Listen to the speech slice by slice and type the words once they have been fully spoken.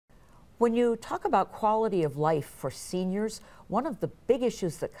When you talk about quality of life for seniors, one of the big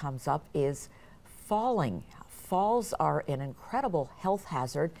issues that comes up is falling. Falls are an incredible health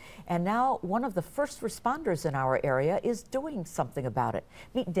hazard, and now one of the first responders in our area is doing something about it.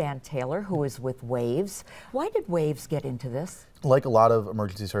 Meet Dan Taylor, who is with Waves. Why did Waves get into this? Like a lot of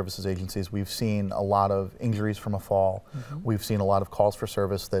emergency services agencies, we've seen a lot of injuries from a fall. We've seen a lot of calls for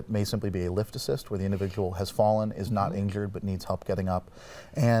service that may simply be a lift assist, where the individual has fallen, is not injured, but needs help getting up.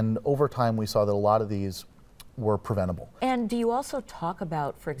 And over time, we saw that a lot of these were preventable. And do you also talk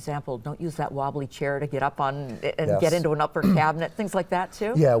about, for example, don't use that wobbly chair to get up on and get into an upper cabinet, things like that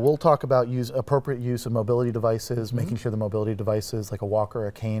too? Yeah, we'll talk about appropriate use of mobility devices, making sure the mobility devices like a walker or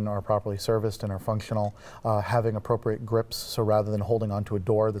a cane are properly serviced and are functional, having appropriate grips, so rather than holding onto a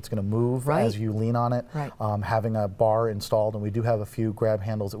door that's going to move as you lean on it, having a bar installed, and we do have a few grab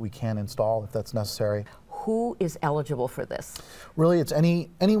handles that we can install if that's necessary. Who is eligible for this? Really, it's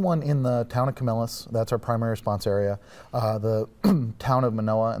anyone in the town of Camillus. That's our primary response area, the town of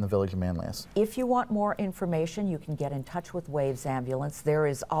Minoa and the village of Manlius. If you want more information, you can get in touch with Waves Ambulance. There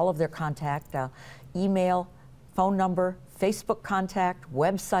is all of their contact, email, phone number, Facebook contact,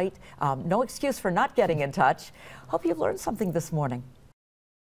 website. No excuse for not getting in touch. Hope you've learned something this morning.